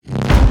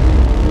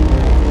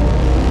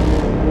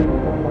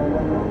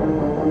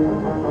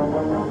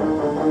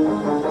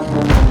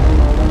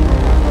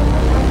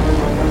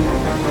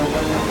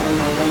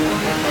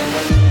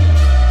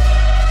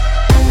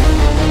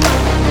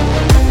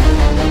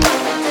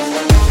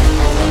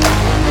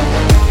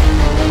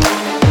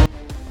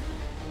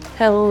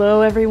Hello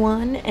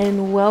everyone,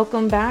 and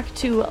welcome back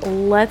to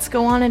Let's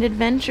Go on an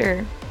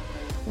Adventure.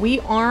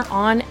 We are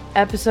on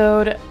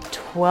episode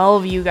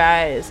 12, you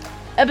guys.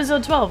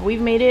 Episode 12,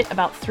 we've made it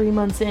about 3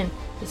 months in.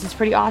 This is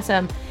pretty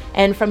awesome.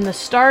 And from the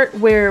start,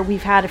 where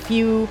we've had a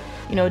few,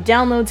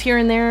 downloads here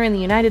and there in the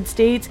United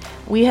States,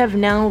 we have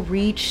now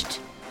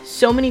reached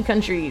so many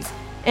countries.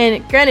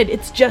 And granted,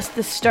 it's just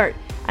the start.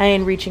 I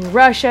am reaching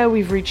Russia,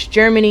 we've reached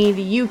Germany,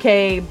 the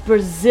UK,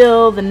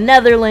 Brazil, the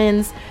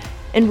Netherlands,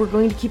 and we're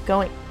going to keep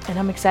going. And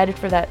I'm excited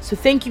for that. So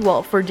thank you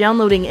all for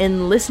downloading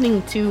and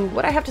listening to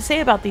what I have to say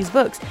about these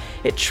books.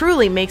 It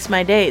truly makes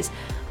my days.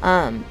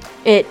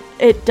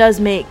 It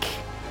does make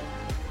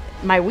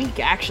my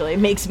week, actually. It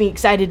makes me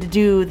excited to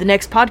do the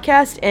next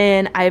podcast,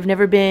 and I've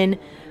never been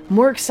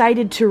more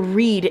excited to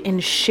read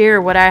and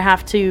share what I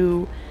have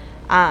to,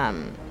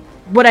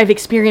 what I've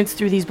experienced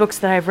through these books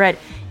that I've read,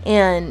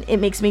 and it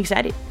makes me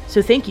excited.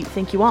 So thank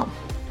you all.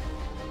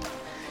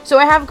 So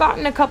I have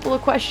gotten a couple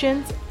of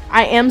questions.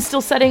 I am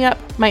still setting up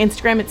my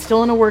Instagram. It's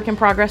still in a work in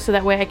progress, so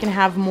that way I can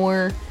have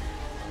more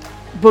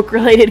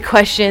book-related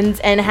questions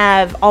and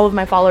have all of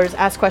my followers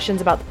ask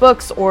questions about the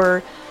books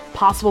or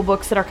possible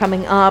books that are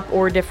coming up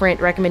or different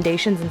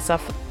recommendations and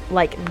stuff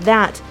like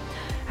that.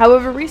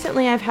 However,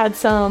 recently I've had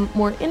some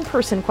more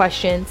in-person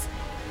questions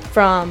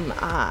from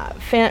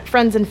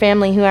friends and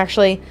family who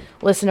actually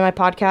listen to my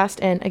podcast.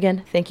 And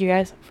again, thank you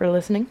guys for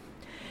listening.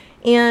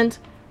 And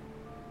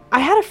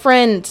I had a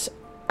friend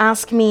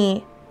ask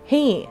me,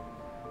 hey,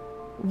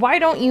 why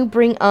don't you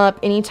bring up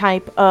any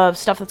type of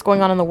stuff that's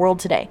going on in the world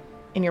today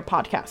in your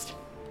podcast?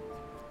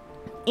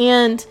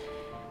 And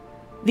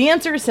the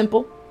answer is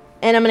simple.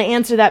 And I'm going to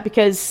answer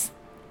that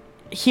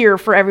here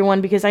for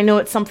everyone, because I know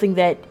it's something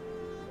that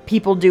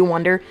people do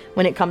wonder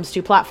when it comes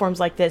to platforms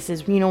like this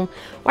is, why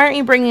aren't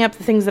you bringing up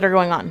the things that are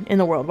going on in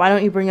the world? Why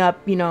don't you bring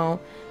up,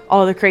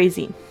 all the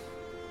crazy?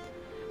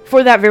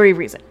 For that very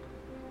reason.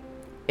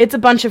 It's a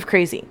bunch of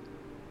crazy.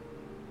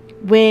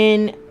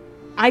 When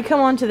I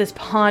come onto this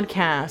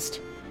podcast,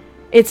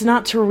 it's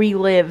not to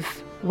relive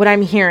what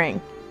I'm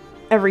hearing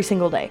every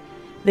single day.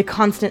 The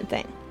constant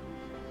thing.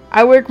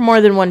 I work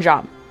more than one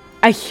job.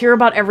 I hear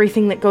about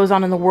everything that goes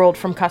on in the world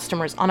from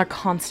customers on a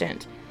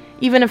constant.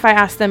 Even if I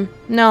ask them,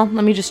 no,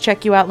 let me just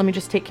check you out. Let me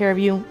just take care of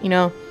you,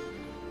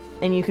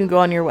 and you can go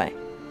on your way.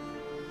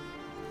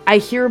 I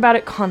hear about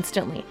it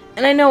constantly.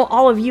 And I know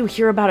all of you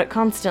hear about it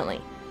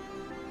constantly.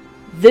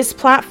 This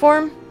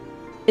platform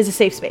is a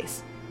safe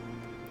space.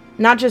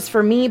 Not just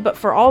for me, but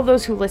for all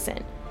those who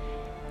listen.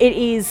 It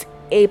is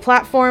a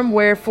platform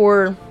where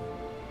for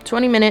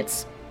 20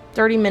 minutes,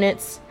 30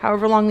 minutes,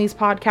 however long these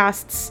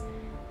podcasts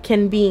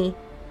can be,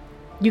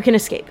 you can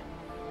escape.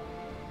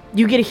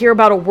 You get to hear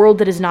about a world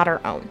that is not our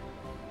own.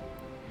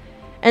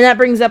 And that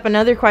brings up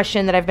another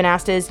question that I've been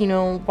asked is,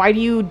 why do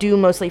you do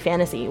mostly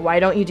fantasy? Why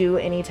don't you do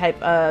any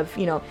type of,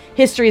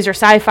 histories or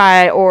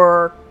sci-fi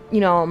or,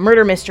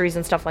 murder mysteries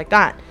and stuff like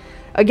that?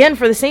 Again,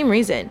 for the same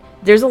reason.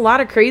 There's a lot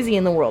of crazy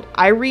in the world.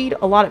 I read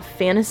a lot of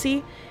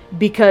fantasy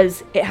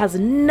because it has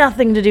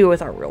nothing to do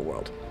with our real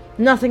world.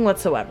 Nothing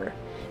whatsoever.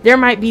 There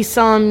might be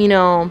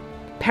some,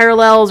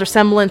 parallels or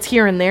semblance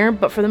here and there,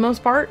 but for the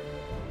most part,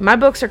 my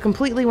books are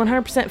completely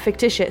 100%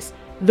 fictitious.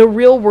 The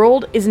real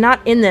world is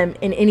not in them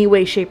in any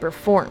way, shape, or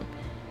form.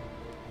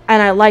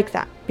 And I like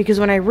that, because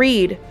when I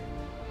read,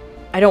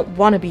 I don't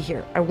want to be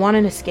here. I want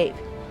an escape.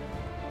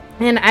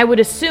 And I would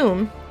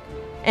assume,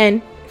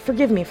 and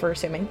forgive me for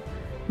assuming,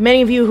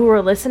 many of you who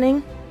are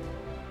listening,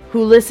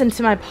 who listen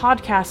to my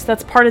podcast,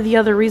 that's part of the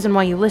other reason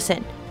why you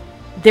listen.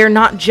 They're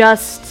not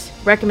just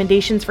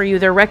recommendations for you.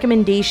 They're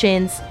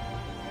recommendations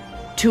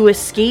to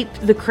escape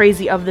the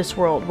crazy of this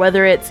world.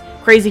 Whether it's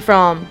crazy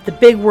from the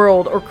big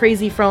world or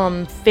crazy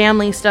from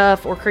family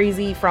stuff or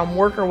crazy from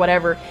work or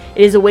whatever.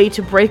 It is a way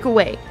to break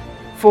away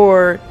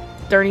for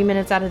 30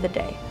 minutes out of the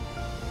day.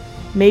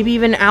 Maybe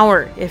even an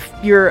hour if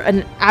you're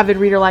an avid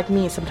reader like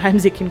me.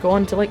 Sometimes it can go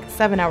on to like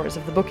 7 hours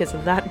if the book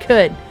isn't that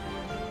good.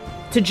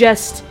 To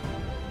just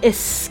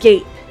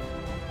escape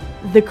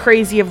the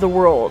crazy of the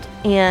world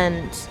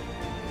and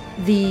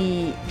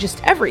the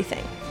just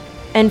everything,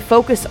 and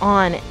focus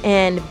on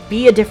and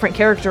be a different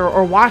character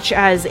or watch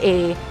as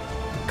a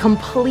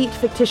complete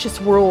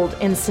fictitious world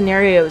and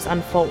scenarios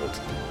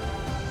unfold.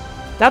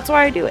 That's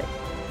why I do it.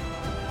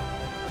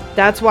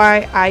 That's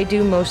why I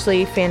do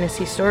mostly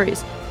fantasy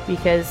stories,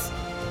 because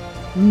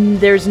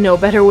there's no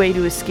better way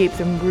to escape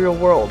the real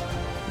world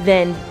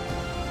than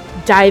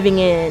diving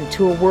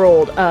into a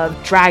world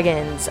of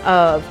dragons,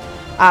 of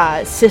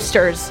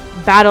sisters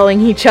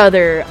battling each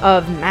other,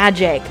 of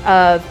magic,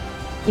 of,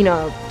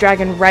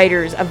 dragon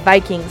riders, of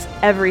Vikings,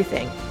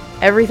 everything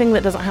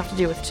that doesn't have to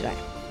do with today.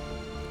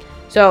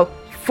 So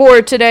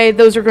for today,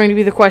 those are going to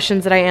be the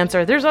questions that I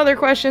answer. There's other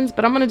questions,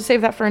 but I'm going to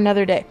save that for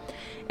another day.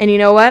 And you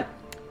know what?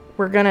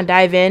 We're going to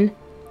dive in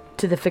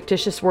to the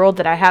fictitious world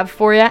that I have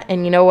for you.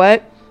 And you know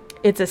what?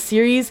 It's a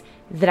series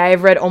that I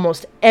have read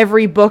almost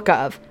every book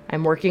of.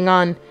 I'm working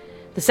on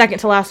the second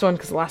to last one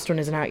because the last one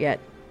isn't out yet.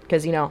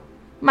 Because,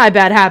 my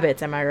bad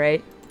habits, am I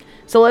right?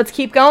 So let's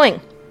keep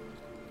going.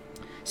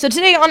 So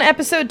today on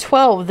episode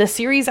 12, the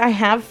series I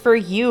have for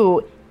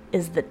you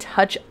is the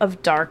Touch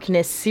of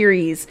Darkness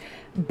series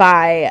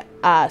by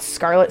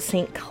Scarlett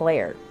St.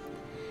 Clair.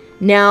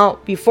 Now,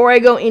 before I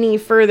go any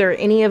further,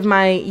 any of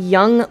my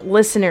young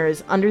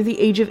listeners under the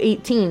age of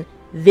 18,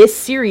 this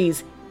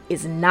series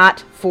is not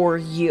for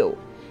you.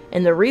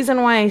 And the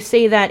reason why I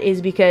say that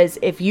is because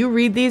if you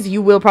read these,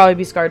 you will probably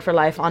be scarred for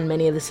life on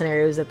many of the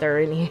scenarios that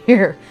they're in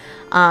here.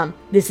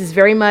 This is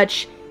very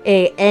much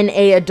a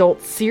NA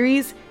adult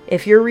series.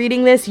 If you're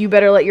reading this, you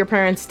better let your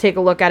parents take a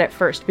look at it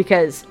first,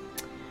 because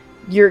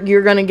you're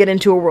going to get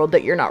into a world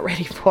that you're not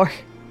ready for.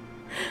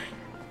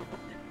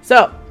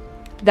 So,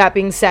 that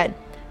being said,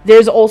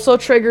 there's also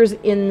triggers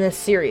in this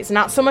series.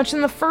 Not so much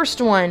in the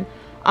first one,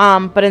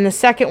 but in the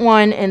second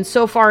one, and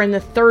so far in the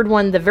third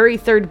one, the very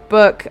third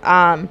book,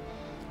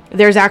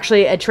 there's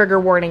actually a trigger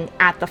warning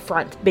at the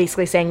front,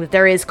 basically saying that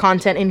there is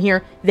content in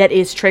here that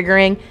is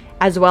triggering,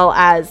 as well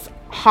as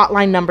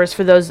hotline numbers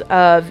for those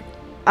of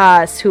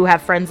us who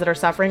have friends that are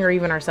suffering, or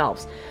even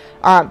ourselves.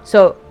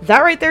 So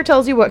that right there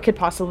tells you what could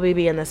possibly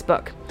be in this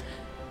book.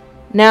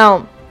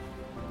 Now,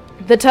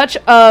 the Touch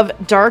of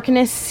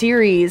Darkness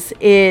series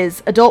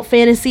is adult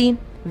fantasy,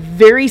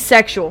 very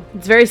sexual.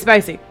 It's very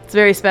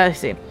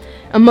spicy.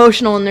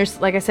 Emotional, and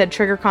there's, like I said,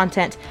 trigger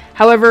content.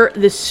 However,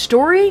 the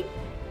story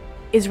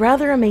is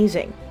rather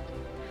amazing.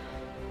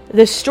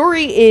 The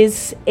story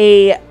is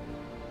a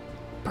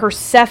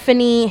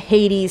Persephone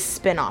Hades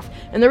spinoff.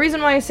 And the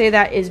reason why I say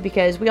that is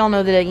because we all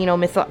know that,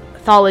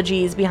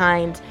 mythologies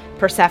behind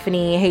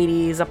Persephone,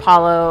 Hades,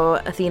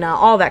 Apollo, Athena,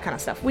 all that kind of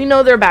stuff. We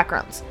know their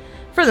backgrounds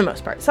for the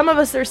most part. Some of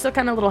us, they're still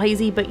kind of a little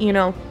hazy, but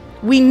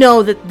we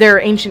know that they're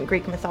ancient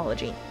Greek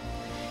mythology.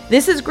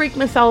 This is Greek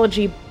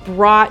mythology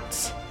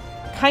brought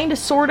kind of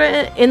sort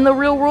of in the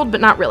real world, but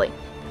not really.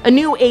 A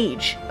new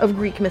age of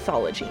Greek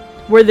mythology,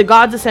 where the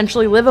gods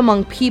essentially live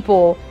among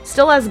people,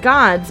 still as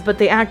gods, but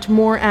they act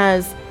more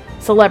as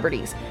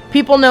celebrities.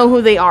 People know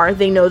who they are.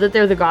 They know that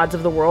they're the gods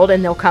of the world,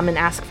 and they'll come and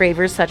ask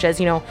favors, such as,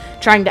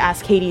 trying to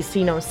ask Hades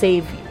to,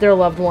 save their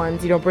loved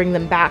ones, bring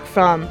them back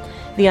from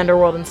the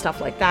underworld and stuff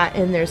like that.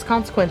 And there's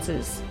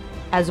consequences,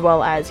 as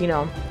well as,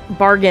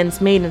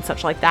 bargains made and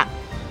such like that,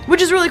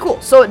 which is really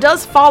cool. So it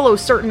does follow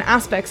certain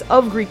aspects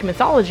of Greek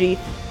mythology,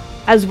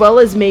 as well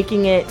as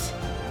making it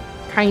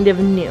kind of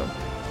new.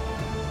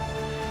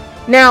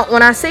 Now,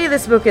 when I say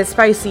this book is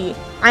spicy,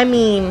 I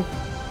mean,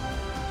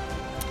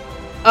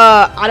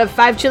 out of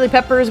 5 chili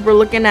peppers, we're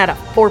looking at a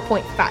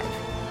 4.5.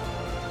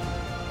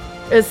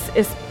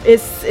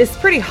 It's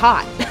pretty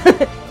hot.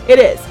 It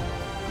is.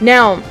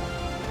 Now,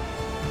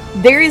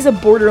 there is a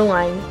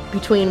borderline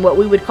between what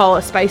we would call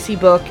a spicy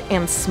book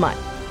and smut,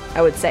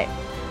 I would say.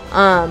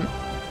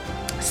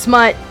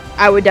 Smut,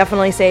 I would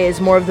definitely say,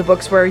 is more of the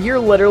books where you're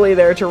literally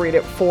there to read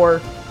it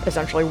for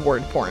essentially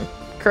word porn.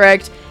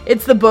 Correct?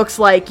 It's the books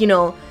like,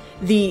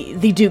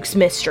 the Duke's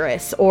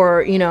Mistress,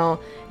 or,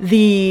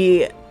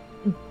 the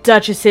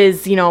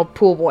Duchess's,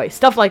 pool boy,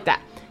 stuff like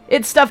that.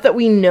 It's stuff that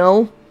we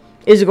know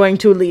is going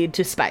to lead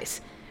to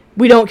spice.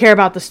 We don't care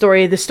about the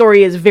story. The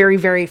story is very,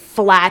 very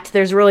flat.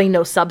 There's really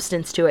no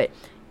substance to it.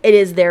 It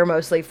is there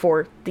mostly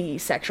for the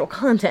sexual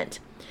content.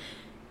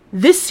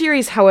 This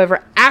series,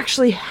 however,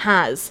 actually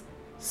has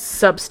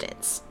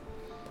substance.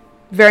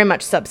 Very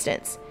much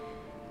substance.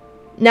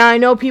 Now, I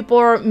know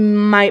people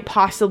might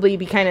possibly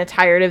be kind of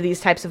tired of these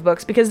types of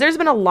books, because there's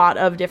been a lot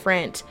of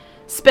different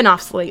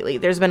spin-offs lately.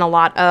 There's been a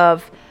lot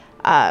of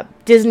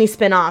Disney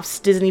spin-offs,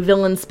 Disney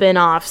villain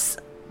spin-offs,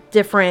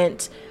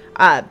 different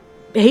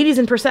Hades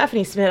and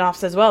Persephone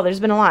spin-offs as well. There's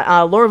been a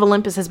lot. Lore of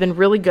Olympus has been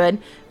really good,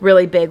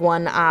 really big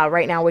one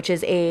right now, which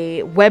is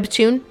a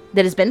webtoon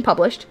that has been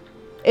published.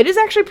 It is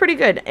actually pretty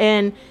good,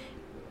 and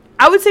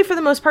I would say for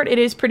the most part it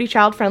is pretty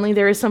child-friendly.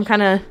 There is some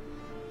kind of...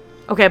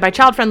 Okay, by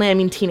child-friendly, I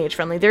mean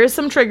teenage-friendly. There is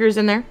some triggers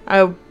in there,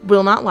 I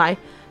will not lie.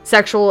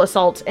 Sexual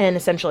assault and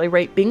essentially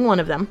rape being one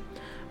of them.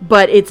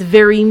 But it's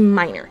very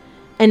minor.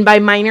 And by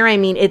minor, I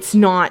mean it's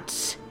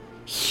not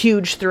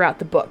huge throughout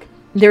the book.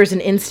 There's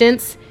an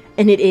instance,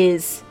 and it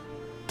is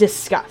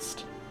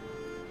discussed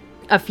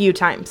a few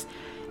times.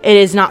 It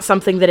is not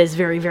something that is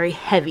very, very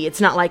heavy. It's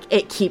not like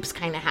it keeps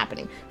kind of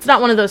happening. It's not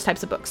one of those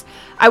types of books.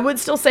 I would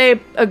still say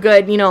a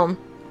good,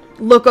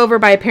 look over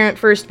by a parent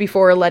first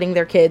before letting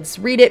their kids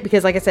read it,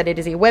 because like I said, it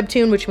is a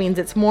webtoon, which means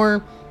it's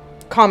more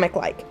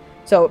comic-like.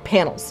 So,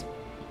 panels.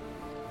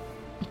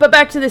 But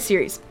back to the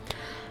series.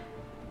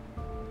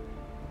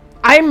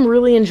 I'm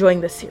really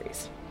enjoying this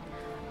series.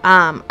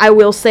 I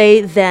will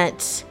say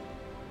that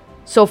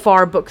so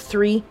far, book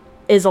 3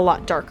 is a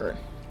lot darker.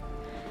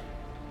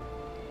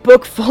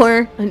 Book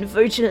 4,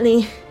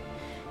 unfortunately,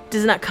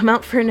 does not come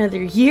out for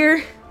another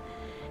year.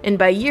 And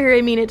by year,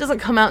 I mean it doesn't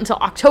come out until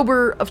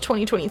October of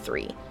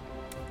 2023.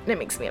 And it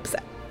makes me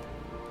upset.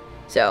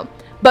 So,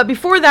 but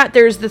before that,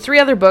 there's the 3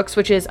 other books,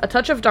 which is A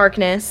Touch of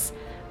Darkness,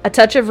 A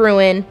Touch of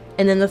Ruin,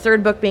 and then the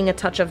third book being A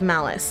Touch of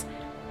Malice.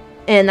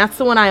 And that's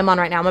the one I am on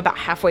right now. I'm about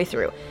halfway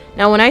through.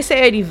 Now, when I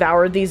say I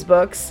devoured these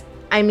books,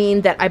 I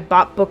mean that I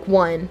bought book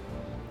 1,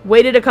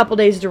 waited a couple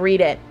days to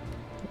read it.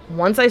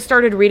 Once I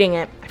started reading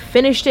it, I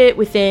finished it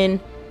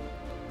within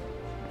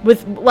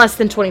with less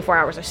than 24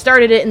 hours. I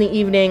started it in the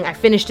evening. I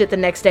finished it the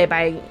next day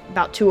by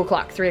about 2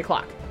 o'clock, 3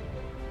 o'clock.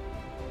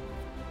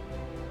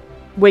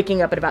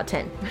 Waking up at about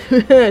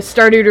 10.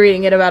 Started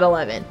reading at about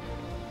 11.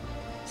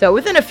 So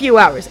within a few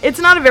hours. It's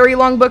not a very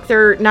long book.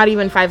 They're not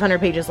even 500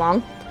 pages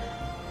long.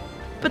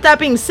 But that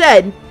being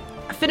said,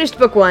 I finished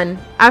book 1.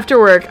 After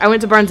work, I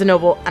went to Barnes &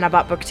 Noble and I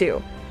bought book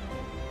 2.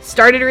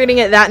 Started reading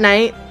it that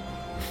night.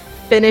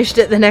 Finished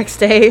it the next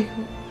day.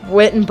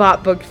 Went and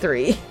bought book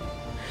 3.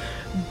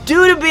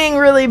 Due to being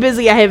really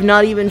busy, I have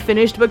not even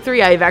finished book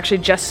 3. I've actually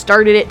just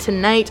started it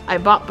tonight. I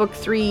bought book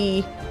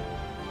 3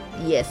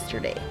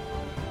 yesterday.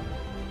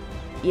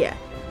 Yeah.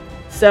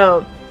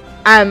 So,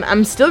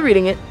 I'm still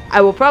reading it.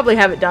 I will probably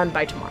have it done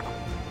by tomorrow.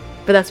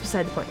 But that's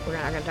beside the point. We're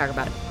not going to talk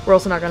about it. We're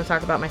also not going to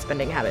talk about my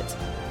spending habits.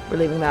 We're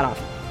leaving that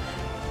off.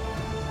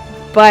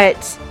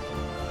 But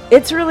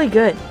it's really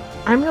good.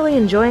 I'm really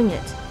enjoying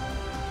it.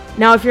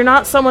 Now, if you're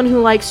not someone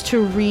who likes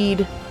to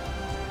read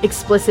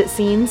explicit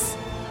scenes,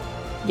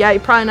 yeah,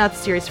 probably not the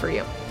series for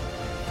you.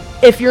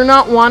 If you're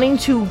not wanting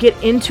to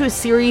get into a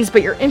series,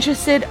 but you're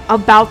interested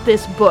about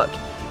this book,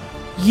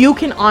 you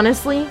can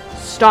honestly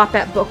stop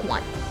at book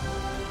 1.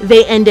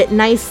 They end it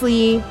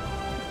nicely,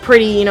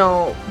 pretty,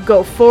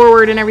 go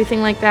forward and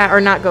everything like that.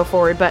 Or not go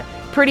forward, but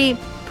pretty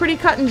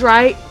cut and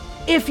dry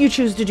if you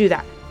choose to do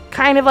that.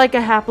 Kind of like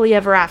a happily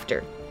ever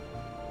after.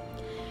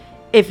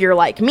 If you're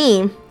like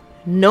me,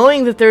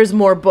 knowing that there's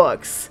more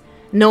books,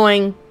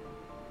 knowing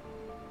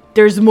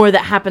there's more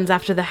that happens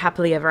after the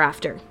happily ever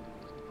after,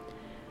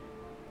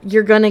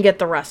 you're gonna get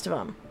the rest of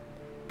them.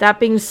 That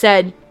being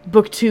said,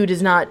 book 2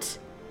 does not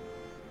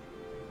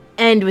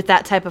end with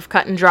that type of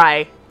cut and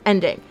dry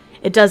ending.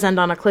 It does end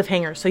on a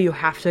cliffhanger, so you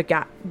have to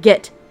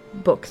get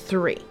book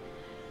 3.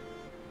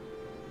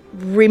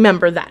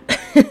 Remember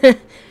that.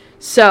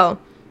 So,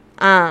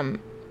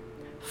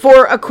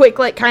 for a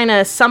quick, kind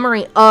of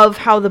summary of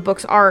how the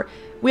books are,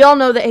 we all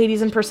know that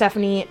Hades and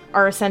Persephone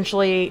are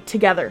essentially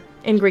together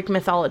in Greek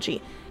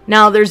mythology.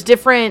 Now, there's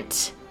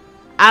different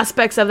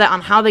aspects of that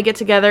on how they get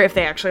together, if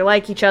they actually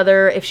like each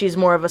other, if she's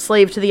more of a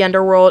slave to the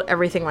underworld,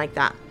 everything like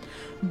that.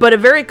 But a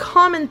very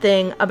common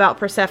thing about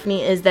Persephone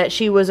is that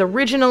she was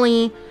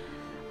originally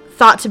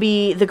thought to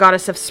be the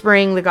goddess of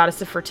spring, the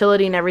goddess of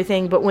fertility and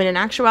everything, but when in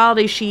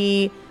actuality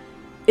she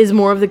is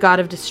more of the god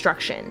of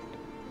destruction.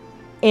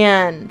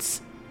 And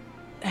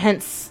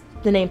hence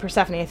the name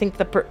Persephone. I think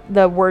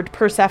the word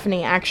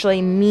Persephone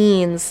actually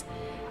means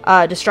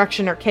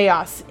destruction or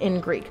chaos in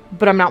Greek,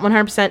 but I'm not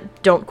 100%,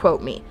 don't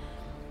quote me.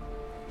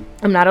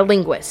 I'm not a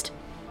linguist.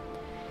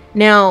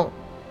 Now,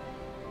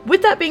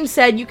 with that being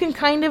said, you can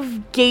kind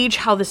of gauge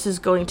how this is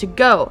going to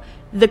go.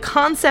 The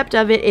concept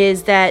of it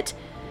is that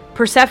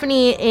Persephone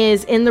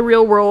is in the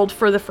real world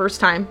for the first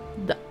time,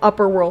 the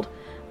upper world,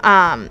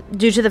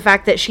 due to the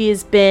fact that she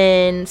has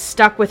been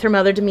stuck with her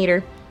mother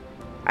Demeter.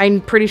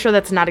 I'm pretty sure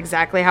that's not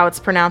exactly how it's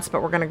pronounced,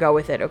 but we're going to go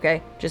with it,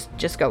 okay?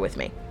 Just go with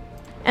me.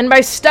 And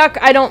by stuck,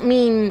 I don't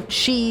mean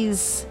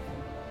she's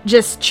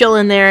just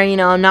chilling there,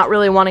 not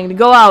really wanting to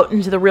go out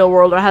into the real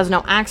world or has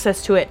no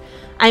access to it.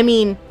 I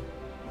mean,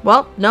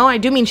 well, no, I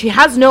do mean she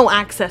has no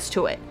access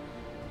to it.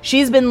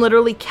 She's been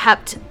literally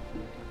kept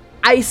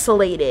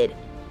isolated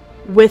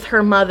with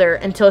her mother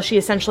until she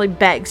essentially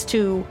begs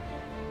to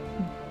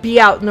be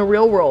out in the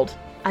real world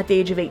at the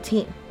age of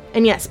 18.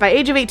 And yes, by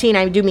age of 18,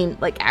 I do mean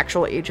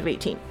actual age of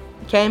 18.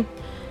 Okay?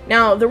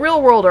 Now, the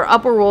real world or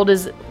upper world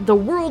is the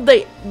world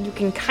that you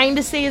can kind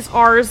of say is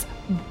ours,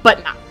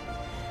 but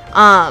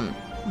not.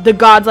 The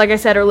gods, like I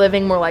said, are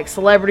living more like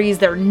celebrities.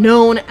 They're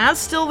known as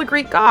still the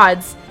Greek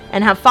gods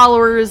and have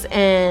followers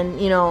and,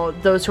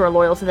 those who are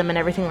loyal to them and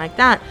everything like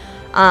that.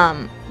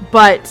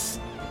 But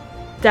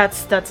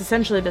that's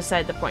essentially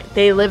beside the point.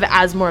 They live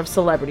as more of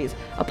celebrities.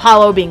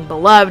 Apollo being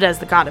beloved as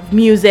the god of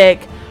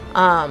music.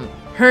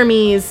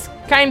 Hermes,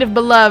 kind of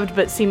beloved,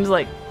 but seems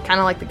kind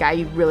of like the guy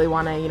you really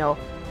want to,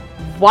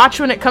 watch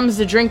when it comes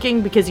to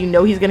drinking, because he's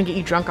going to get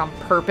you drunk on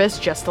purpose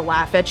just to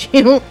laugh at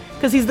you,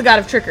 because he's the god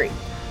of trickery.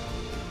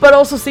 But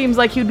also seems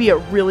like he'd be a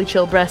really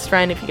chill best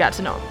friend if you got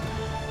to know him.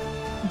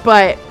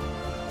 But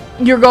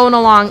you're going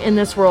along in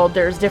this world.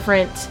 There's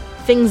different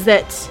things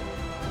that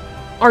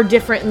are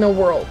different in the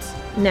world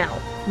now.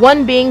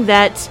 One being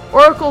that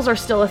oracles are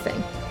still a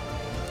thing.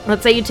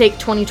 Let's say you take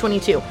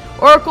 2022.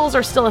 Oracles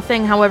are still a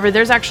thing. However,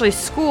 there's actually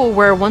school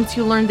where once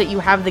you learn that you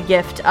have the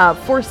gift of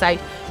foresight,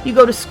 you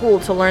go to school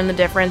to learn the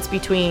difference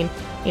between,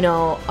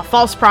 a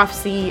false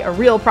prophecy, a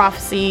real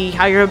prophecy,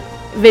 how your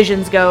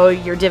visions go,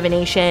 your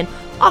divination,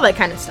 all that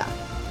kind of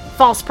stuff.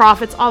 False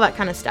prophets, all that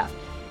kind of stuff.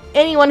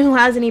 Anyone who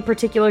has any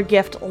particular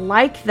gift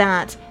like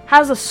that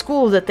has a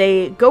school that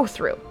they go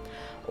through.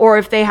 Or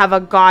if they have a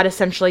god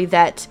essentially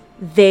that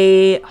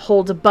they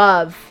hold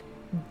above,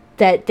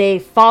 that they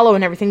follow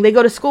and everything, they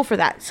go to school for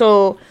that.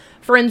 So,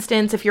 for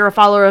instance, if you're a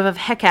follower of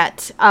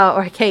Hecate,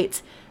 or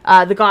Hecate,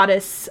 the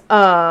goddess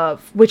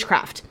of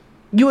witchcraft,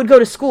 you would go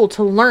to school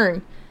to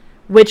learn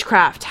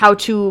witchcraft, how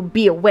to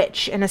be a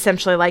witch, and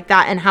essentially like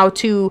that, and how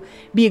to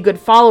be a good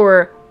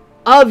follower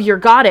of your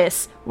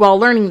goddess while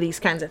learning these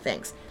kinds of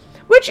things.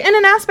 which in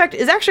an aspect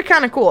is actually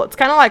kind of cool. It's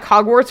kind of like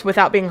Hogwarts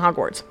without being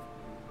Hogwarts.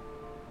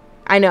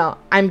 I know,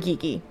 I'm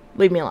geeky.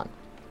 Leave me alone.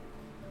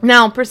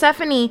 Now,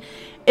 Persephone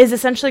is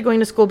essentially going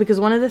to school because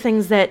one of the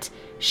things that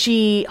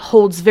she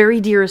holds very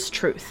dear is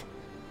truth.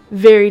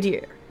 Very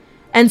dear.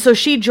 And so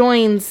she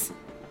joins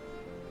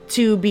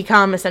to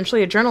become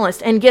essentially a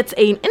journalist and gets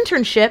an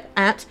internship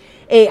at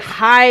a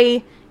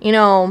high,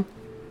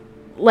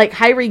 like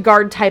high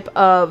regard type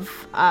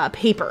of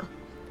paper.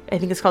 I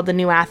think it's called the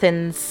New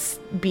Athens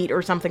Beat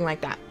or something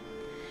like that.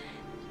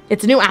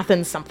 It's New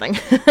Athens something.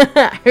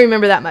 I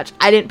remember that much.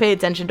 I didn't pay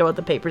attention to what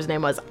the paper's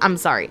name was. I'm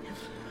sorry.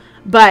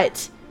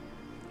 But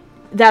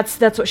that's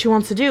what she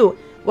wants to do.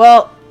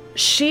 Well,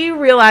 she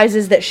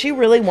realizes that she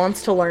really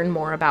wants to learn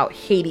more about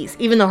Hades,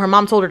 even though her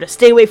mom told her to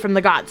stay away from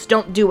the gods.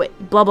 Don't do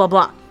it. Blah, blah,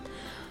 blah.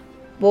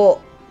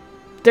 Well,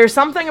 there's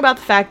something about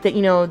the fact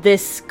that,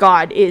 this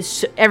god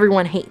is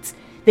everyone hates.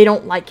 They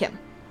don't like him.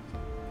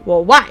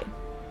 Well, why?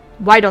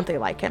 Why don't they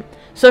like him?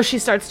 So she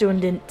starts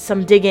doing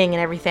some digging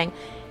and everything.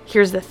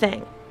 Here's the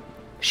thing.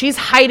 She's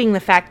hiding the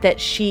fact that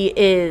she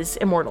is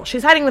immortal.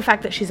 She's hiding the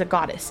fact that she's a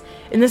goddess.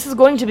 And this is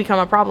going to become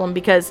a problem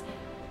because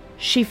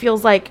she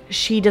feels like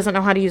she doesn't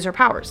know how to use her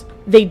powers.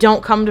 They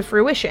don't come to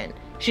fruition.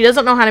 She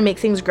doesn't know how to make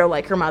things grow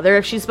like her mother.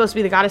 If she's supposed to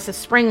be the goddess of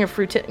spring or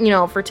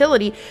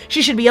fertility,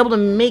 she should be able to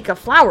make a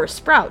flower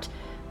sprout.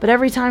 But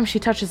every time she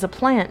touches a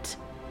plant,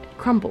 it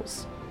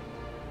crumbles.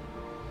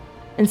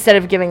 Instead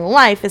of giving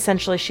life,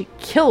 essentially she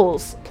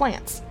kills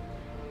plants.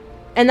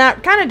 And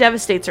that kind of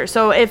devastates her.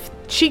 So if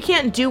she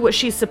can't do what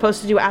she's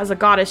supposed to do as a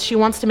goddess, she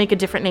wants to make a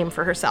different name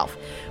for herself,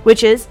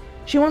 which is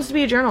she wants to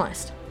be a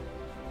journalist.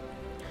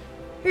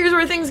 Here's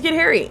where things get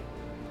hairy.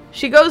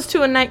 She goes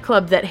to a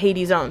nightclub that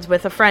Hades owns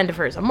with a friend of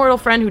hers, a mortal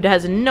friend who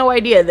has no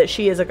idea that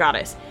she is a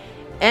goddess.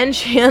 And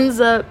she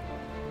ends up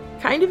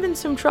kind of in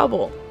some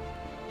trouble.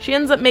 She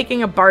ends up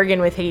making a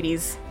bargain with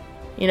Hades,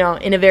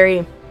 in a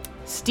very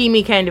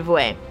steamy kind of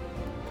way.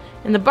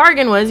 And the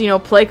bargain was,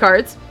 play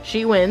cards.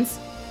 She wins.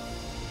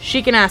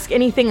 She can ask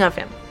anything of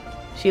him.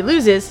 She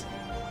loses.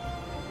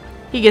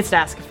 He gets to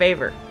ask a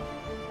favor.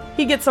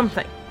 He gets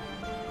something.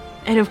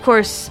 And of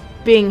course,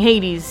 being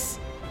Hades,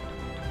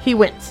 he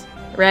wins,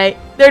 right?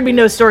 There'd be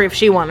no story if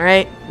she won,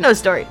 right? No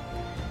story.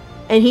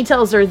 And he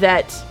tells her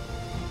that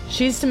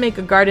she's to make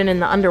a garden in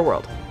the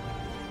underworld.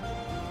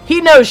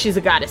 He knows she's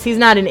a goddess. He's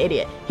not an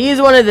idiot.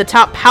 He's one of the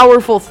top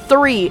powerful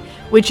 3,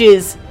 which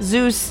is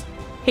Zeus,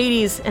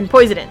 Hades, and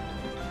Poseidon.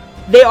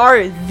 They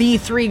are the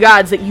 3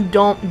 gods that you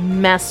don't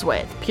mess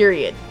with,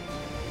 period.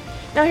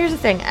 Now here's the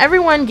thing.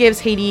 Everyone gives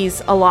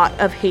Hades a lot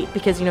of hate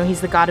because,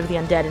 he's the god of the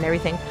undead and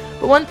everything.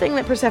 But one thing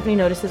that Persephone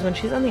notices when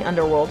she's on the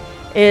underworld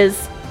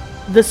is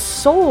the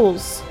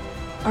souls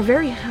are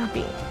very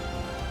happy.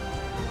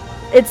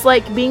 It's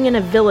like being in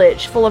a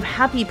village full of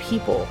happy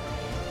people.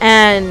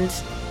 And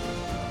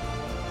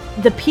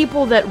the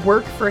people that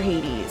work for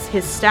Hades,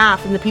 his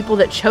staff, and the people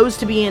that chose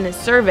to be in his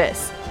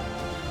service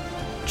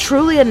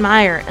truly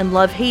admire and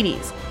love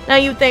Hades. Now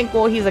you think,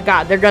 well, he's a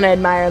god. They're going to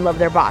admire and love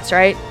their boss,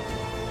 right?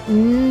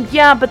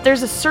 Yeah, but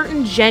there's a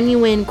certain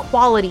genuine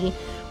quality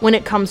when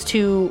it comes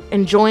to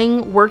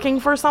enjoying working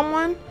for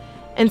someone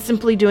and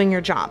simply doing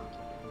your job.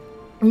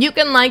 You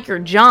can like your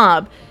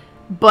job,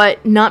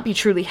 but not be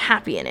truly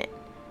happy in it.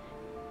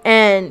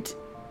 And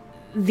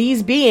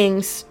these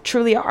beings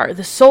truly are.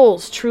 The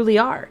souls truly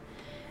are.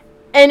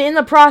 And in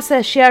the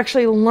process, she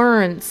actually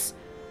learns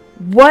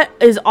what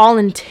is all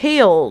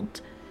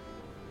entailed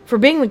for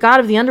being the god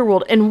of the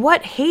underworld and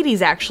what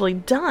Hades actually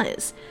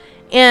does.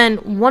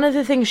 And one of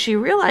the things she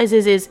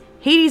realizes is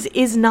Hades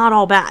is not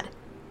all bad.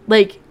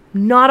 Like,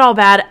 not all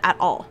bad at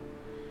all.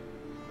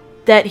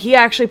 That he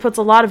actually puts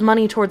a lot of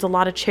money towards a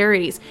lot of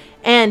charities.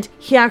 And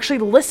he actually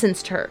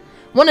listens to her.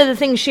 One of the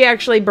things she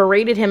actually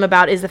berated him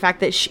about is the fact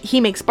that he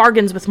makes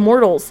bargains with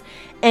mortals.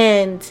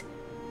 And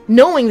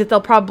knowing that they'll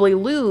probably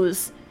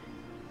lose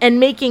and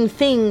making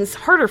things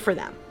harder for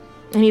them.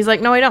 And he's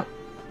like, no, I don't.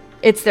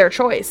 It's their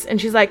choice. And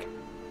she's like,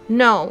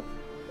 no,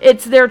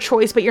 it's their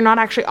choice, but you're not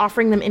actually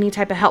offering them any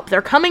type of help.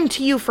 They're coming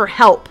to you for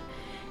help.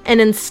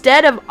 And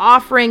instead of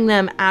offering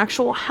them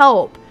actual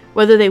help,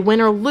 whether they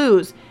win or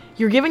lose,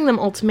 you're giving them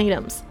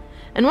ultimatums.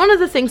 And one of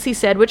the things he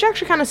said, which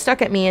actually kind of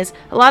stuck at me, is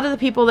a lot of the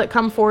people that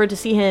come forward to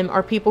see him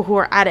are people who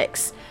are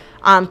addicts,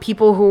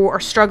 people who are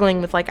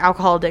struggling with like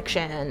alcohol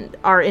addiction,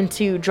 are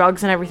into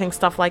drugs and everything,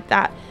 stuff like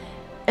that.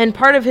 And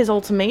part of his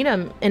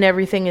ultimatum and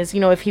everything is,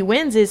 if he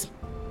wins is,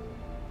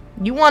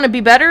 you want to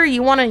be better,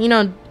 you want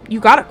to, you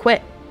gotta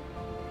quit.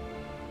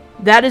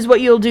 That is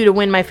what you'll do to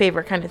win my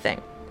favor, kind of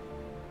thing.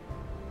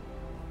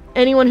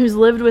 Anyone who's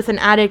lived with an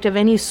addict of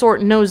any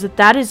sort knows that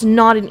that is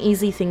not an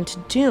easy thing to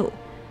do.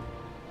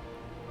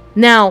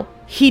 Now,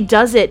 he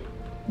does it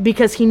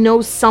because he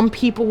knows some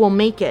people will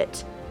make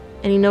it,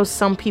 and he knows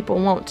some people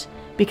won't,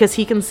 because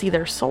he can see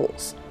their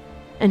souls.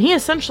 And he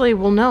essentially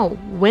will know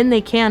when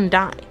they can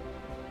die,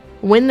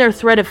 when their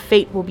thread of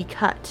fate will be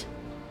cut.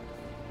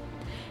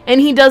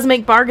 And he does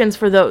make bargains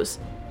for those,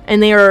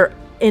 and they are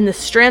in the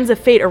strands of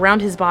fate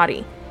around his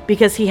body,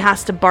 because he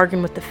has to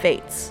bargain with the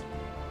fates.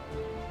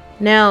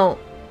 Now,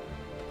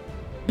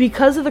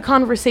 because of the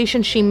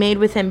conversation she made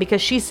with him, because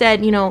she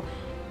said,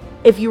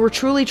 if you were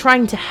truly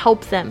trying to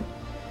help them,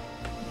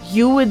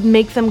 you would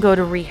make them go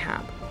to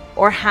rehab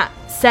or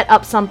set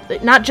up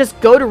something, not just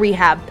go to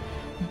rehab,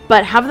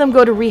 but have them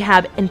go to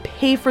rehab and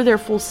pay for their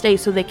full stay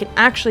so they can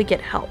actually get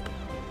help.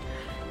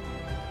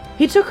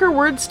 He took her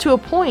words to a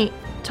point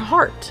to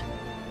heart.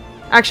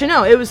 Actually,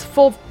 no, it was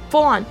full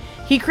on.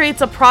 He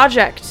creates a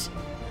project,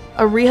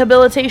 a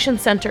rehabilitation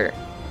center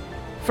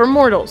for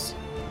mortals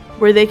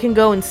where they can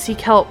go and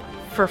seek help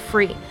for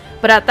free.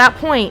 But at that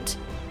point,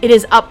 it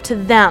is up to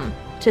them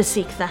to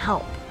seek the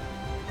help.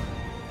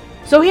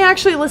 So he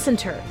actually listened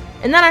to her,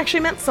 and that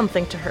actually meant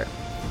something to her.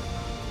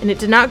 And it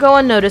did not go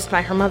unnoticed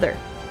by her mother.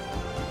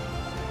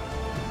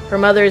 Her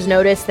mother has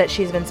noticed that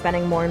she's been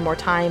spending more and more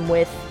time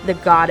with the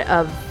god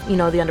of,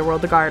 the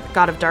underworld, the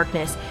god of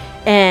darkness.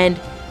 And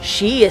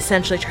she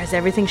essentially tries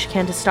everything she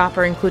can to stop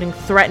her, including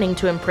threatening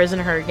to imprison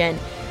her again.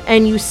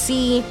 And you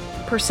see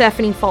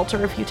Persephone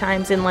falter a few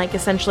times and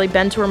essentially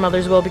bend to her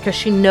mother's will, because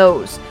she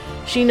knows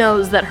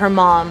that her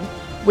mom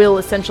will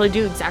essentially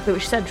do exactly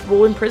what she said.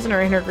 Will imprison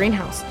her in her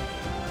greenhouse.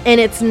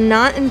 And it's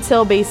not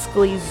until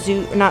basically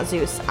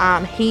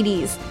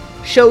Hades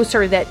shows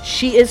her that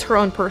she is her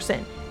own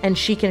person and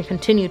she can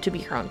continue to be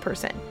her own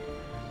person.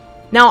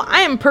 Now,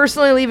 I am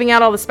personally leaving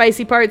out all the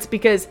spicy parts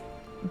because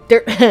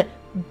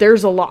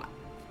there's a lot.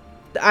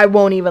 I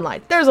won't even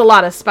lie. There's a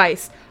lot of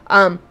spice.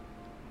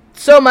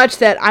 So much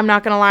that I'm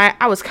not going to lie,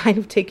 I was kind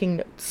of taking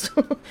notes.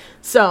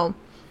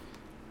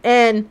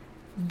 And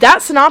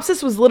that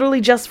synopsis was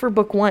literally just for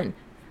book 1.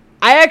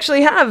 I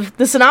actually have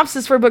the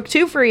synopsis for book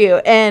 2 for you,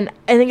 and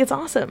I think it's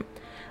awesome.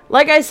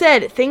 Like I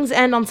said, things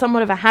end on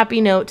somewhat of a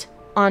happy note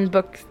on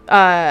book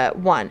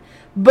 1.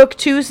 Book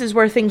 2 is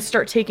where things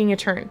start taking a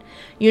turn.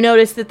 You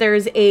notice that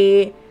there's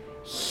a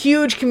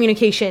huge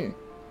communication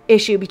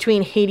issue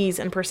between Hades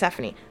and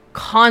Persephone.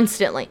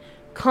 Constantly.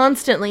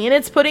 And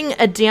it's putting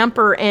a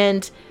damper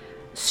and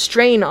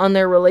strain on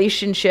their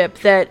relationship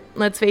that,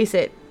 let's face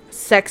it,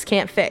 sex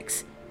can't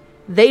fix.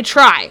 They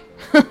try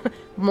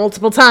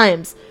multiple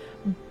times,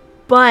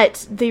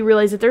 but they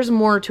realize that there's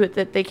more to it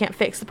that they can't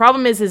fix. The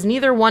problem is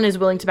neither one is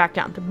willing to back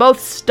down. They're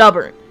both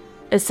stubborn,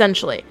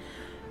 essentially.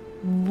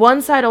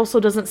 One side also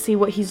doesn't see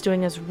what he's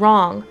doing as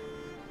wrong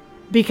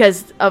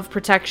because of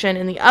protection,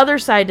 and the other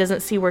side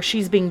doesn't see where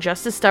she's being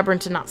just as stubborn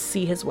to not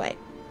see his way.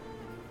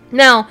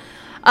 Now,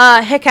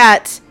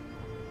 Hecate,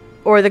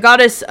 or the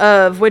goddess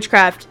of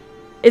witchcraft,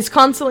 is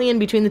constantly in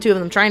between the two of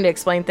them trying to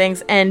explain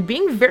things and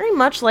being very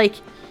much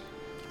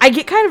I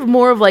get kind of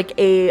more of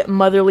a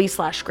motherly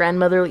 /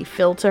 grandmotherly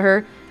feel to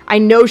her. I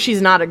know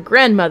she's not a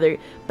grandmother,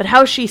 but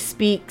how she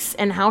speaks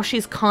and how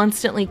she's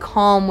constantly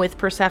calm with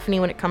Persephone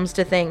when it comes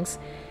to things,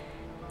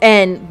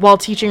 and while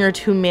teaching her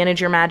to manage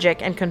your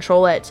magic and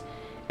control it,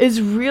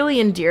 is really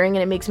endearing,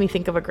 and it makes me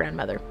think of a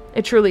grandmother.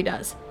 It truly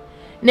does.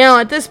 Now,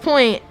 at this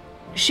point,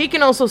 she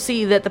can also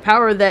see that the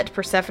power that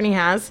Persephone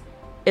has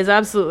is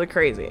absolutely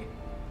crazy.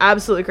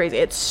 Absolutely crazy.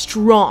 It's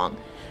strong.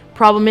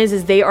 Problem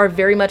is they are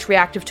very much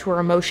reactive to her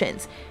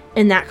emotions,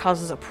 and that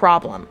causes a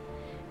problem.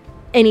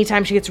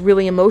 Anytime she gets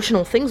really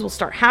emotional, things will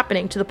start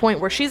happening to the point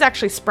where she's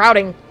actually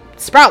sprouting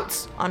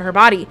sprouts on her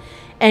body,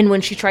 and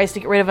when she tries to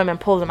get rid of them and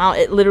pull them out,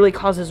 it literally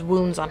causes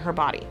wounds on her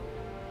body.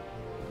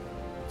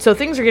 So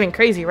things are getting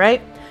crazy,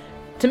 right?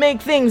 To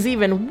make things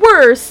even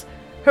worse,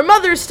 her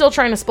mother's still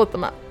trying to split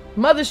them up.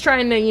 Mother's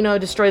trying to,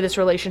 destroy this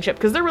relationship,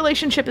 because their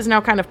relationship is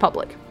now kind of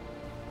public.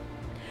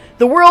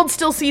 The world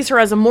still sees her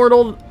as a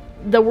mortal.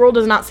 The world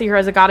does not see her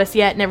as a goddess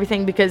yet and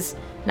everything, because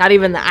not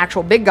even the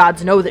actual big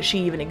gods know that she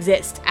even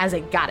exists as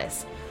a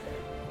goddess.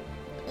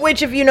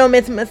 Which, if you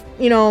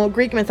know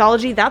Greek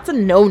mythology, that's a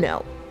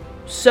no-no.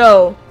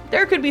 So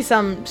there could be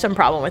some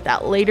problem with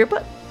that later,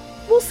 but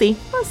we'll see.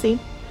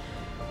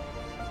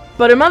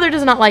 But her mother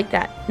does not like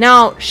that.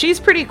 Now, she's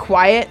pretty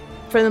quiet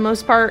for the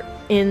most part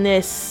in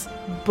this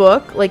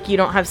book. You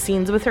don't have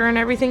scenes with her and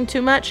everything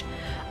too much.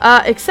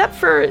 Except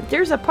for,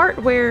 there's a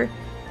part where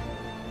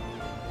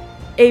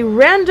a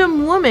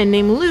random woman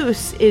named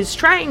Luce is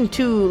trying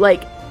to,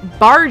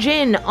 barge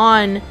in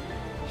on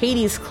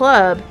Hades'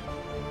 club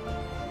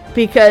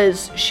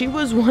because she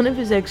was one of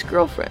his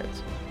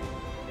ex-girlfriends.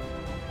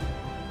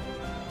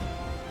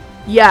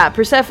 Yeah,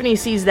 Persephone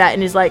sees that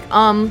and is like,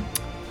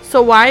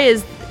 so why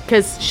is...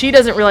 Because she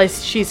doesn't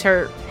realize she's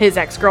his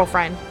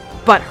ex-girlfriend,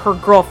 but her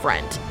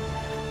girlfriend.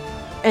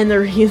 And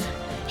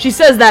she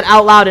says that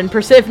out loud, and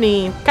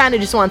Persephone kind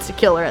of just wants to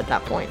kill her at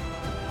that point.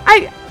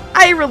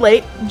 I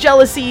relate.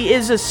 Jealousy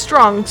is a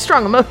strong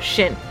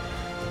emotion.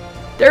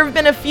 There have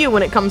been a few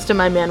when it comes to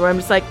my man where I'm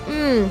just like,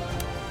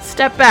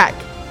 step back.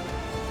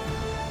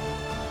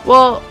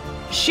 Well,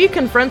 she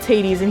confronts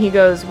Hades and he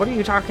goes, what are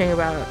you talking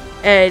about?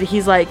 And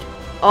he's like,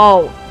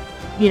 oh,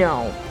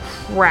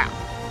 crap.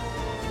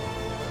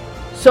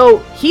 So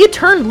he had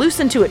turned Luce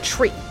into a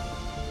tree.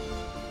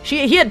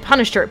 He had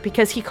punished her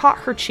because he caught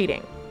her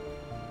cheating.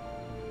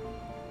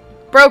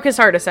 Broke his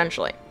heart,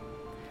 essentially.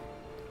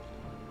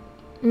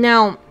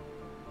 Now,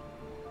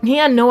 he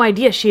had no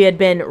idea she had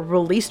been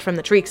released from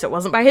the tree, because it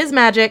wasn't by his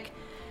magic.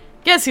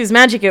 Guess whose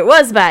magic it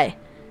was by?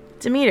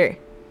 Demeter.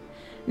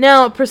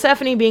 Now,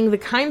 Persephone, being the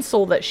kind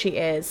soul that she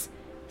is,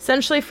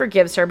 essentially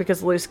forgives her because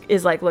Zeus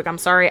is like, look, I'm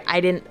sorry,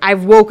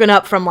 I've woken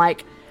up from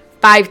like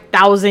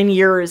 5,000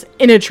 years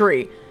in a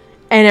tree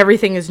and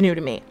everything is new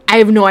to me. I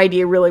have no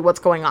idea really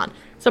what's going on.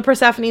 So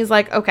Persephone's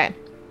like, okay,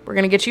 we're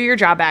going to get you your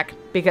job back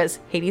because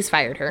Hades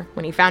fired her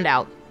when he found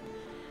out.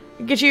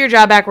 Get you your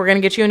job back. We're going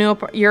to get you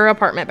your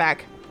apartment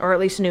back, or at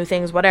least new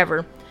things,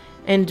 whatever.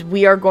 And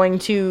we are going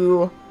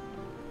to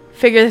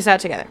figure this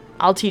out together.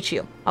 I'll teach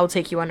you. I'll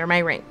take you under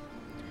my wing.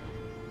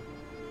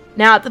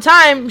 Now, at the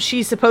time,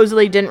 she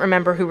supposedly didn't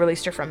remember who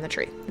released her from the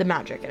tree. The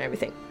magic and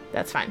everything.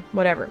 That's fine.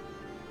 Whatever.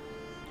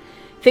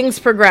 Things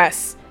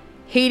progress.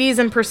 Hades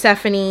and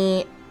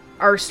Persephone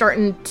are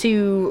starting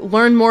to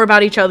learn more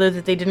about each other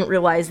that they didn't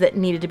realize that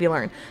needed to be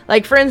learned.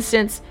 Like, for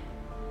instance,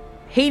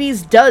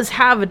 Hades does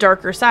have a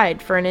darker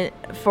side.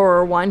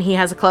 For one, he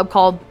has a club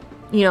called,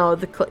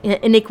 the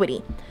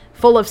Iniquity,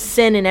 full of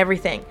sin and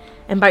everything.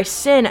 And by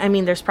sin, I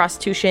mean there's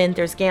prostitution,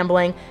 there's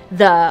gambling,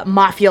 the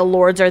mafia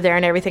lords are there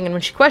and everything. And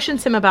when she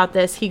questions him about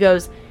this, he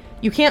goes,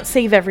 you can't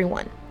save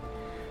everyone.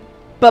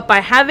 But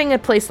by having a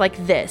place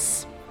like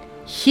this,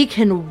 he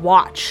can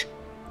watch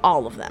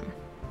all of them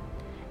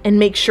and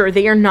make sure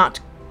they are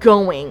not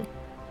going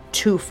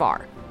too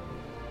far.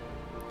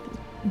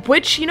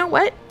 Which, you know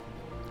what?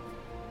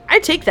 I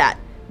take that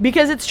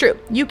because it's true.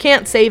 You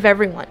can't save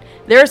everyone.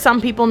 There are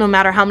some people, no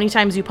matter how many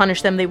times you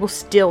punish them, they will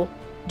still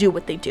do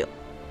what they do.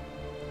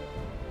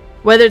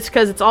 Whether it's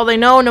because it's all they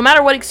know, no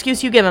matter what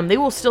excuse you give them, they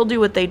will still do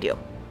what they do.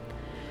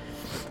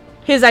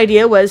 His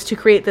idea was to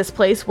create this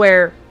place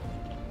where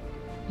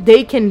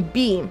they can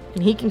be,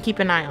 and he can keep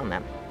an eye on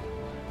them.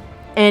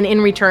 And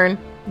in return,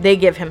 they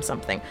give him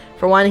something.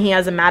 For one, he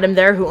has a madam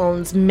there who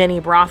owns many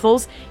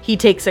brothels. He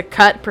takes a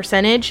cut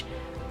percentage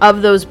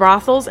of those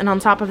brothels, and on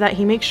top of that,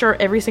 he makes sure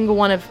every single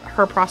one of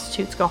her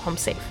prostitutes go home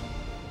safe.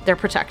 They're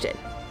protected.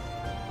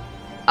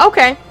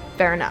 Okay,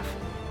 fair enough.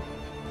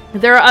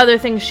 There are other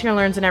things she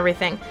learns and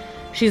everything.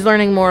 She's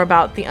learning more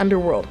about the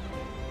underworld.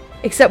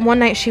 Except one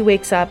night she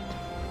wakes up,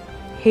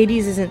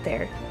 Hades isn't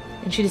there,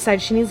 and she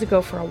decides she needs to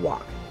go for a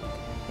walk.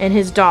 And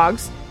his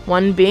dogs,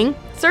 one being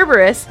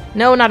Cerberus,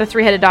 no, not a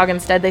 3-headed dog,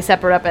 instead they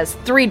separate up as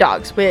 3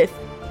 dogs with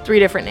 3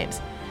 different names.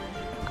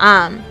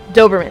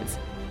 Dobermans.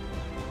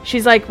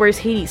 She's like, where's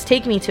Hades?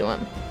 Take me to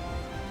him.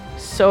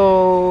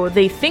 So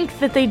they think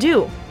that they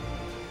do.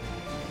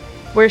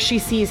 Where she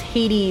sees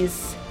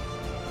Hades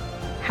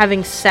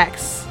having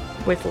sex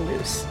with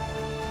Zeus.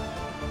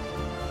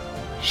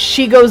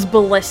 She goes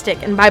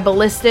ballistic, and by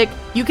ballistic,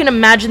 you can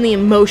imagine the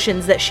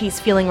emotions that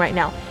she's feeling right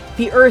now.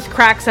 The earth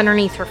cracks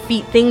underneath her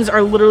feet. Things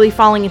are literally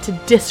falling into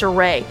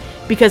disarray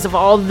because of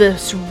all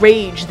this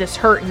rage, this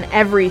hurt, and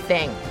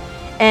everything.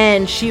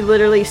 And she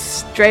literally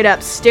straight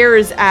up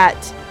stares at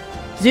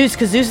Zeus,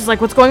 because Zeus is like,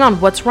 what's going on?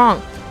 What's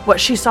wrong?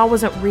 What she saw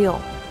wasn't real.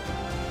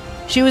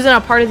 She was in a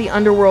part of the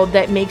underworld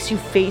that makes you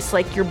face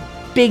like your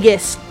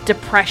biggest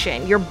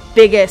depression, your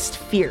biggest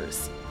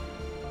fears.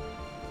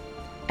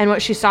 And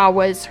what she saw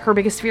was her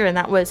biggest fear, and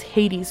that was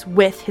Hades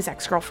with his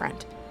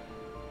ex-girlfriend.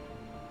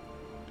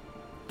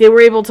 They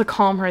were able to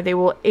calm her. They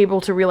were able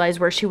to realize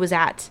where she was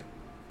at.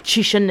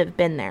 She shouldn't have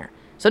been there.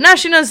 So now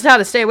she knows how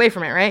to stay away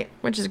from it, right?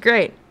 Which is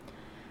great.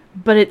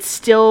 But it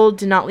still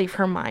did not leave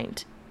her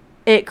mind.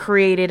 It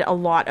created a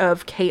lot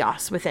of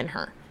chaos within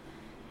her.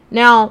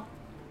 Now,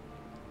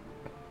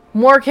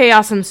 more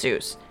chaos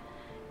ensues.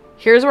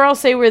 Here's where I'll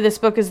say where this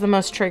book is the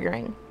most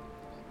triggering.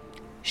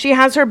 She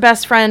has her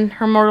best friend,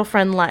 her mortal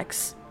friend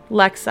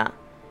Lexa.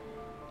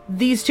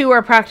 These two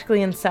are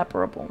practically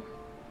inseparable.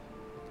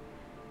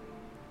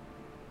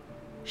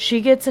 She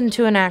gets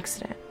into an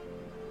accident,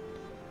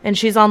 and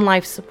she's on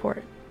life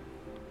support.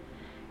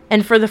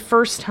 And for the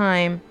first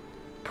time,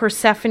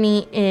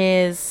 Persephone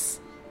is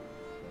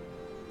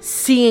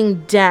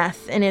seeing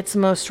death in its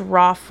most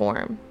raw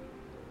form.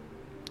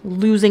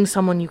 Losing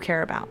someone you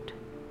care about.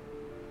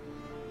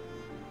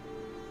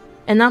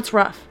 And that's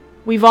rough.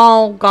 We've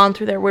all gone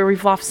through there where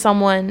we've lost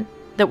someone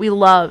that we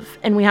love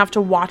and we have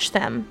to watch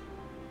them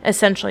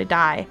essentially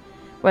die,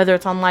 whether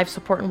it's on life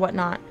support and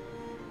whatnot.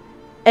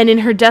 And in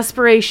her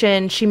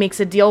desperation, she makes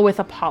a deal with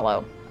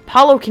Apollo.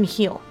 Apollo can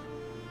heal.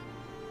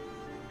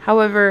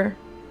 However,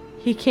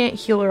 he can't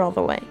heal her all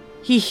the way.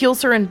 He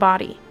heals her in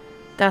body.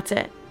 That's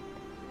it.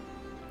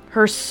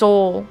 Her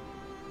soul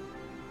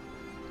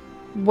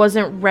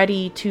wasn't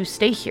ready to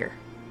stay here.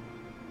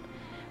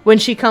 When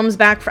she comes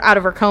back out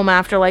of her coma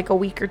after like a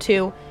week or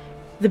two,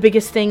 the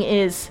biggest thing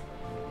is,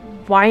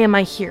 why am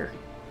I here?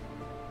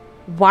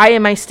 Why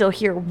am I still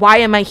here? Why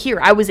am I here?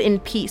 I was in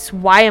peace.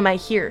 Why am I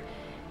here?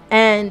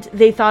 And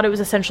they thought it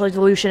was essentially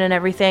delusion and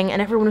everything,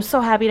 and everyone was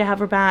so happy to have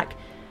her back,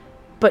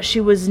 but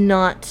she was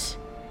not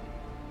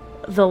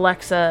the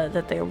Lexa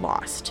that they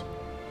lost.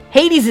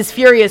 Hades is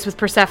furious with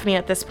Persephone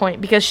at this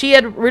point because she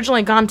had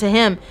originally gone to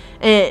him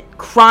and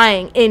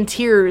crying in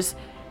tears,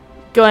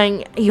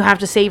 going, you have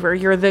to save her.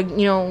 You're the,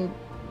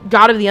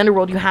 god of the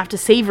underworld. You have to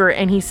save her.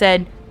 And he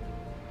said,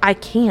 I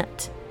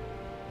can't.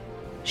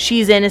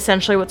 She's in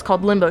essentially what's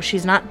called limbo.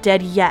 She's not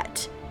dead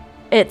yet.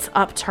 It's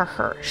up to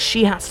her.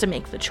 She has to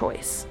make the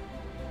choice.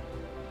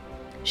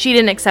 she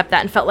didn't accept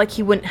that and felt like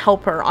he wouldn't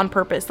help her on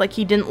purpose. Like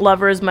he didn't love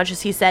her as much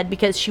as he said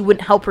because she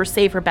wouldn't help her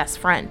save her best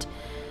friend.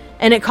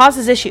 And it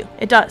causes issue.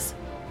 It does.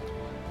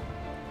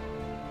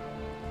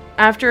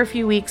 After a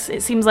few weeks,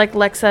 it seems like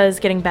Lexa is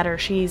getting better.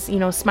 She's,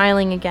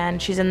 smiling again.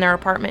 She's in their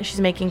apartment. She's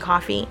making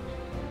coffee.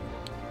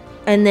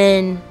 And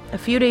then a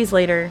few days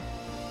later,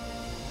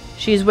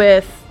 she's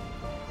with,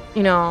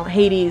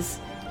 Hades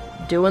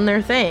doing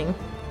their thing.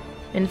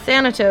 And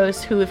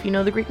Thanatos, who, if you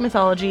know the Greek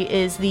mythology,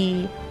 is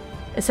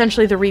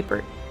essentially the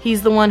Reaper.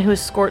 He's the one who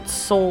escorts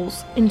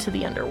souls into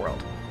the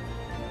underworld.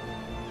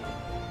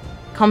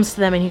 Comes to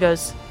them and he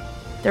goes,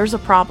 "There's a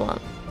problem.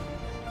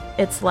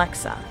 It's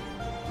Lexa."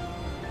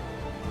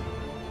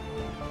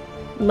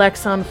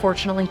 Lexa,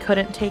 unfortunately,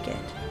 couldn't take it.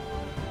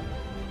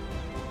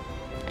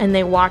 And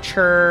they watch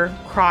her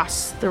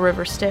cross the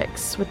river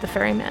Styx with the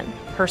ferryman,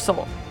 her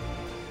soul.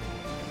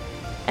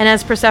 And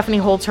as Persephone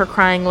holds her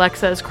crying,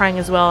 Lexa is crying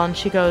as well, and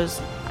she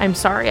goes, "I'm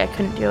sorry, I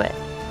couldn't do it.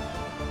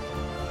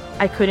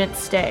 I couldn't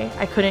stay.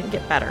 I couldn't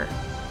get better."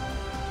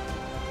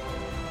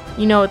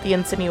 You know what the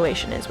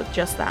insinuation is with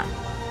just that.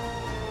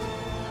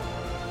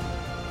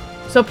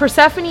 So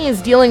Persephone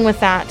is dealing with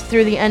that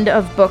through the end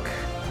of book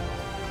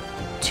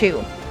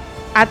 2.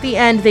 At the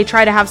end, they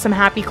try to have some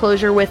happy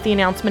closure with the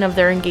announcement of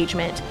their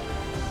engagement.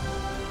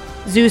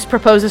 Zeus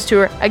proposes to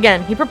her.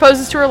 Again, he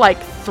proposes to her like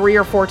 3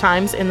 or 4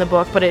 times in the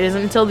book, but it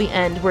isn't until the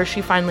end where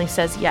she finally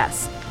says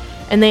yes.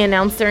 And they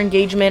announce their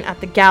engagement at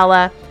the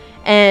gala,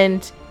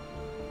 and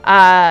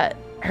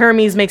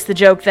Hermes makes the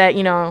joke that,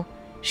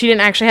 she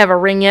didn't actually have a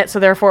ring yet, so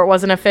therefore it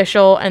wasn't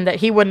official, and that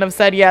he wouldn't have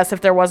said yes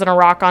if there wasn't a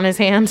rock on his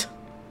hand.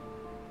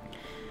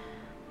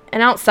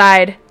 And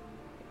outside,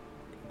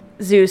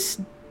 Zeus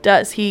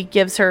does. He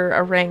gives her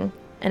a ring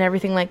and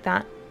everything like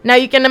that. Now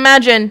you can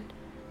imagine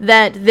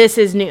that this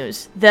is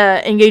news.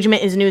 The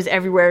engagement is news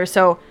everywhere,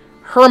 so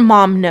her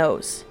mom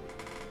knows.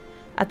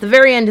 At the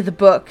very end of the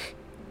book,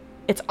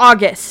 it's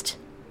August,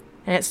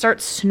 and it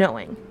starts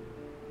snowing.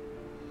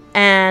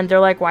 And they're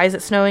like, "Why is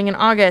it snowing in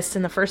August?"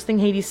 And the first thing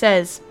Hades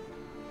says,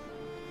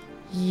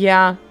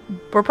 "Yeah,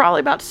 we're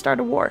probably about to start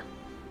a war."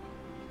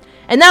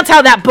 And that's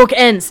how that book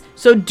ends.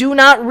 So do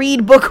not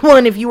read book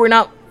 1 if you were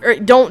not, or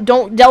don't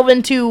delve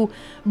into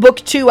book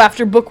 2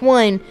 after book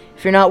 1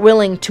 if you're not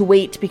willing to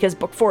wait, because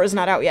book 4 is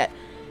not out yet.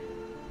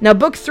 Now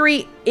book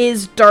 3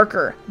 is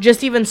darker.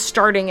 Just even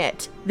starting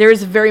it,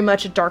 there's very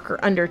much a darker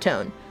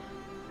undertone.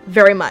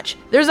 Very much.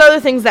 There's other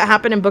things that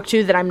happen in book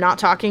 2 that I'm not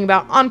talking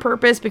about on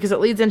purpose because it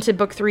leads into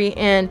book 3,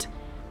 and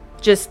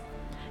just,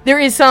 there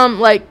is some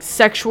like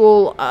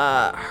sexual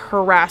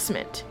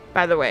harassment,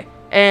 by the way,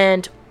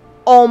 and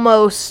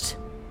almost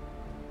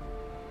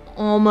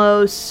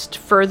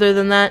further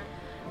than that.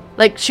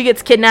 Like, she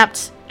gets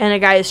kidnapped and a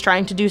guy is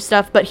trying to do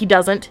stuff, but he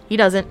doesn't.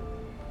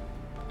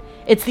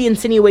 It's the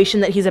insinuation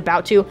that he's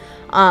about to.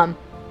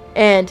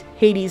 And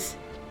Hades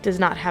does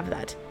not have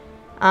that.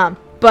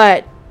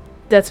 But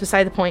that's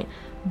beside the point.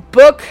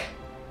 Book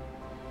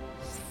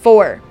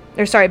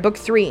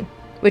 3,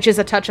 which is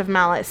A Touch of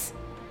Malice,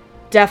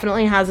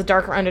 definitely has a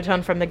darker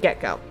undertone from the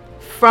get-go.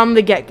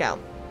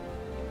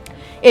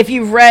 If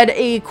you've read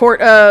a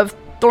Court of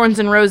Thorns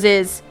and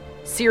Roses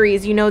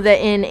series, you know that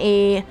in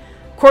a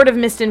Court of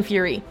Mist and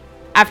Fury,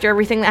 after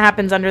everything that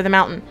happens under the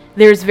mountain,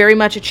 there's very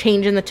much a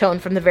change in the tone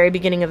from the very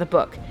beginning of the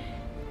book.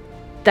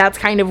 That's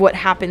kind of what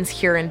happens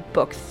here in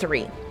book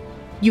 3.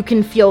 You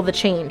can feel the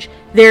change.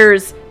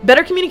 There's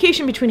better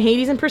communication between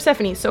Hades and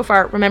Persephone so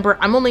far. Remember,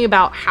 I'm only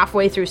about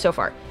halfway through so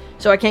far,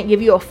 so I can't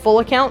give you a full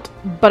account,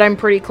 but I'm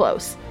pretty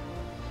close.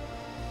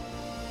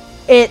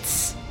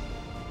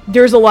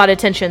 There's a lot of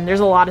tension. There's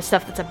a lot of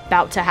stuff that's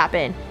about to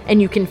happen,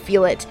 and you can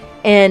feel it.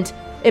 And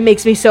it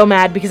makes me so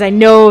mad because I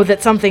know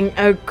that something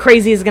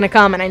crazy is going to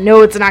come, and I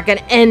know it's not going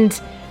to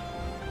end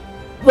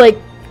like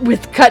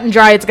with cut and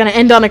dry. It's going to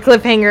end on a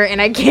cliffhanger,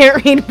 and I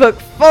can't read book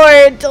 4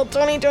 until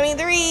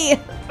 2023.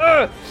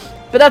 Ugh.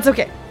 But that's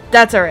okay.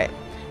 That's all right.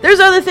 There's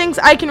other things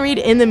I can read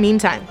in the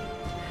meantime.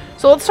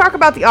 So let's talk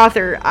about the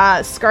author,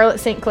 Scarlett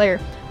St. Clair.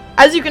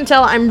 As you can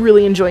tell, I'm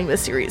really enjoying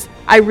this series.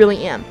 I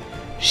really am.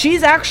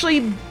 She's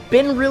actually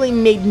been really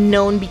made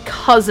known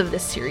because of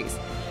this series.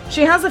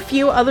 She has a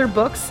few other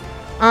books,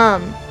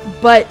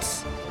 but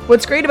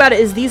what's great about it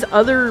is these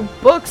other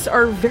books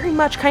are very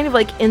much kind of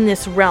like in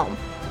this realm,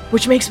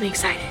 which makes me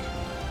excited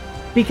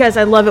because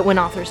I love it when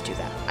authors do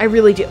that. I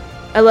really do.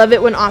 I love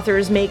it when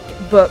authors make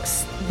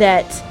books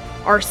that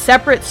are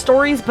separate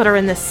stories but are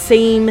in the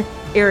same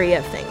area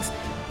of things.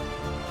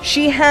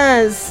 She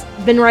has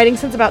been writing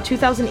since about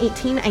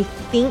 2018, I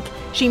think.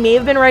 She may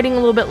have been writing a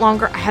little bit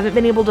longer. I haven't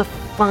been able to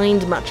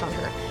find much on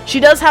her. She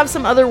does have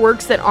some other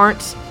works that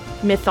aren't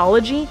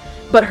mythology,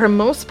 but her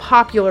most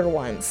popular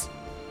ones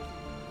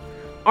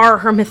are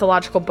her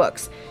mythological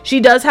books. She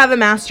does have a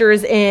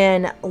master's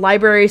in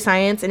library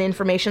science and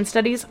information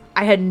studies.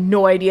 I had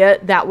no idea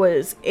that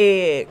was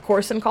a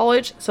course in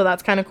college, so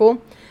that's kind of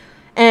cool.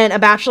 And a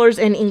bachelor's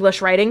in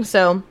English writing,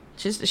 so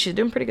she's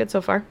doing pretty good so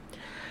far.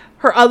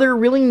 Her other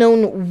really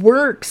known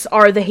works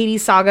are the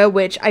Hades Saga,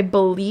 which I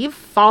believe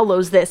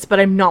follows this, but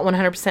I'm not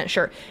 100%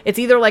 sure. It's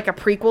either like a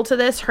prequel to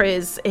this or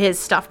his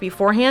stuff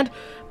beforehand,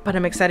 but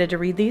I'm excited to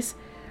read these.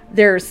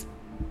 There's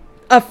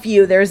a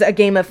few. There's a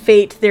Game of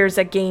Fate, there's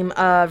a Game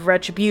of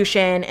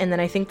Retribution, and then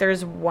I think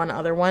there's one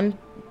other one.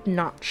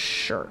 Not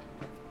sure.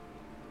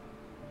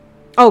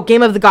 Oh,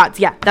 Game of the Gods.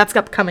 Yeah, that's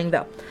upcoming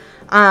though.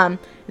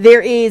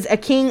 There is a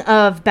King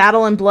of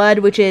Battle and Blood,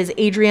 which is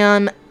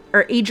Adrian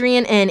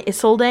and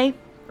Isolde.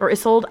 Or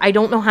Isolde. I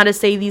don't know how to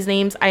say these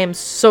names. I am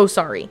so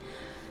sorry.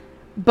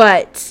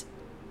 But,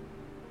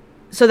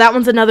 so that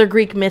one's another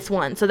Greek myth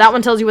one. So that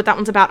one tells you what that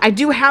one's about. I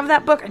do have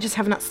that book. I just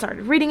have not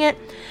started reading it.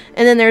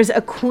 And then there's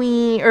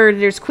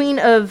Queen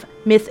of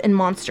Myth and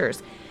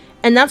Monsters.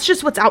 And that's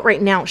just what's out right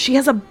now. She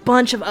has a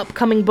bunch of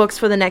upcoming books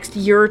for the next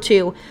year or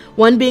two.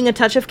 One being A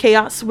Touch of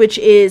Chaos, which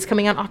is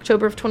coming out in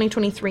October of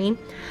 2023.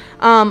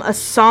 A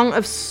Song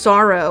of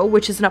Sorrow,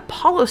 which is an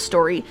Apollo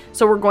story.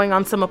 So we're going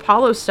on some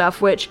Apollo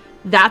stuff, which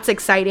that's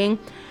exciting.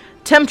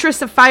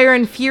 Temptress of Fire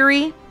and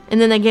Fury.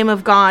 And then the Game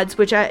of Gods,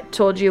 which I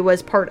told you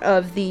was part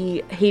of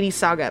the Hades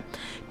Saga.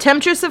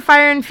 Temptress of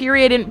Fire and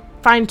Fury, I didn't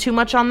find too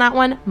much on that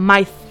one.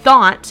 My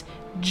thought,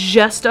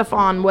 just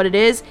on what it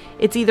is,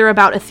 it's either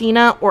about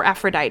Athena or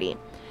Aphrodite.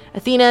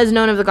 Athena is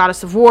known as the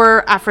goddess of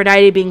war,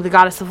 Aphrodite being the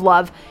goddess of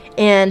love,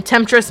 and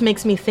Temptress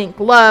makes me think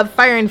love,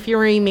 Fire and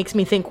Fury makes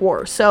me think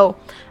war. So,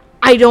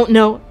 I don't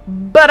know,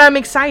 but I'm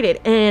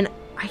excited, and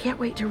I can't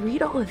wait to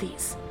read all of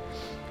these.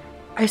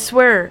 I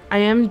swear, I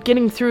am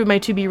getting through my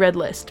to-be-read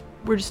list.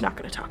 We're just not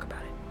going to talk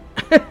about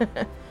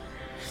it.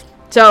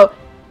 So,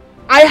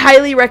 I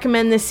highly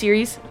recommend this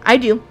series. I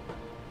do.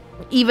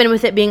 Even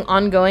with it being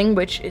ongoing,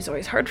 which is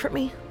always hard for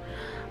me.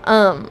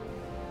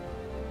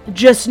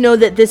 Just know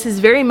that this is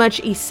very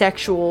much a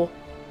sexual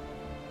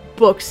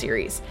book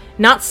series.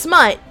 Not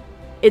smut.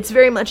 It's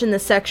very much in the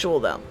sexual,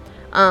 though.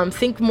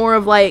 Think more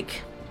of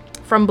like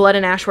From Blood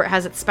and Ash, where it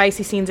has its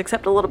spicy scenes,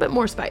 except a little bit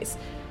more spice.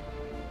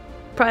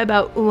 Probably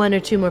about 1 or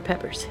 2 more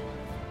peppers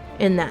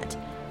in that.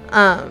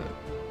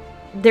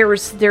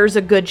 There's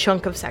a good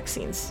chunk of sex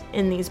scenes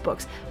in these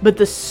books, but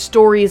the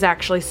story is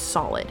actually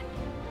solid.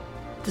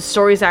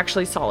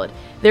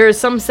 There are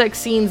some sex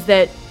scenes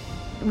that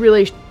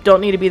really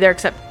don't need to be there,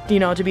 except,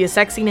 to be a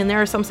sex scene, and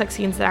there are some sex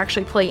scenes that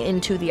actually play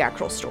into the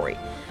actual story,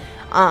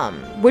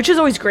 which is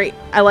always great.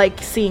 I like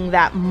seeing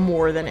that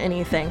more than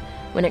anything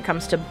when it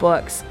comes to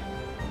books.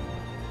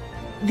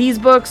 These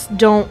books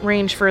don't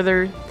range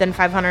further than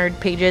 500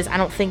 pages. I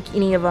don't think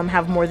any of them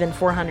have more than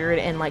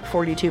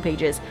 442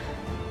 pages,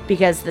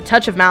 because The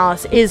Touch of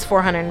Malice is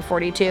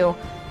 442.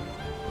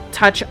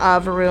 Touch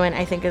of Ruin,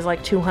 I think, is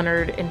like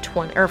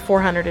 220 or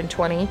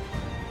 420.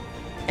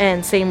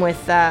 And same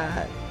with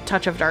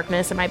Touch of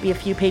Darkness. It might be a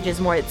few pages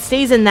more. It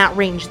stays in that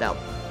range, though.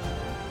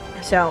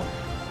 So,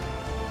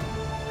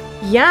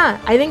 yeah,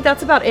 I think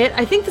that's about it.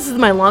 I think this is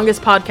my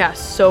longest podcast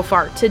so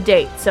far to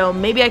date. So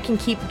maybe I can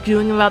keep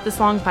doing about this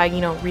long by,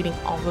 reading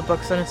all the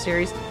books in a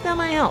series. That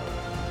might help.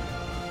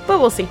 But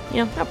we'll see.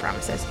 No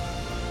promises.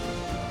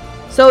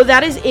 So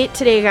that is it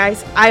today,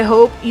 guys. I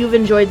hope you've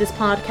enjoyed this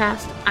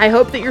podcast. I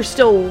hope that you're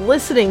still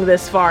listening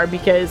this far,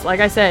 because, like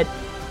I said,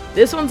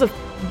 this one's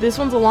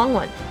a long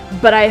one.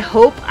 But I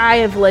hope I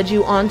have led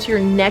you on to your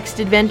next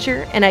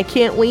adventure, and I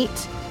can't wait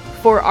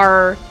for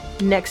our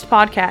next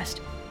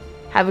podcast.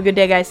 Have a good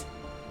day, guys.